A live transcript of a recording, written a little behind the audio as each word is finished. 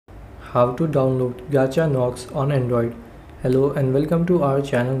how to download Gacha Nox on Android. Hello and welcome to our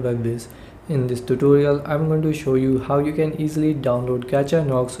channel Whizz. In this tutorial, I'm going to show you how you can easily download Gacha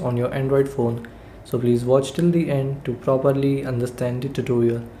Nox on your Android phone. So please watch till the end to properly understand the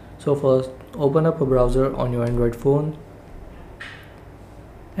tutorial. So first, open up a browser on your Android phone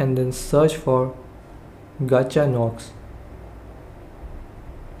and then search for Gacha Nox.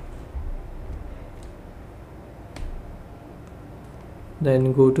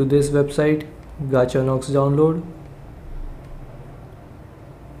 Then go to this website, Gacha Nox download.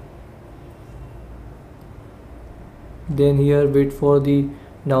 Then here wait for the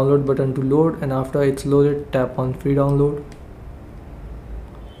download button to load, and after it's loaded, tap on free download.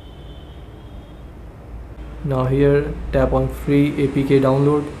 Now here tap on free APK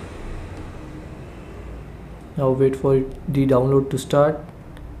download. Now wait for the download to start,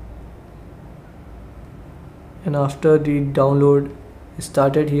 and after the download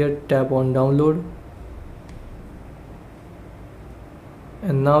started, here tap on download,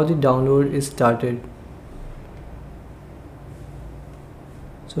 and now the download is started.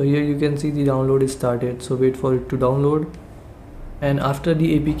 So here you can see the download is started, so wait for it to download, and after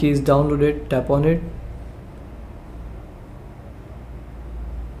the APK is downloaded, tap on it,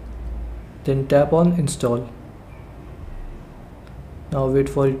 then tap on install. Now wait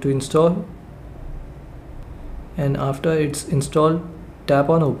for it to install, and after it's installed, tap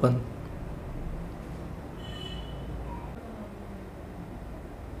on open.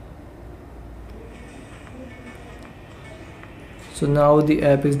 So now the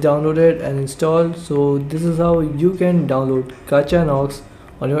app is downloaded and installed. So this is how you can download Gacha Nox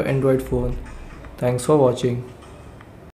on your Android phone. Thanks for watching.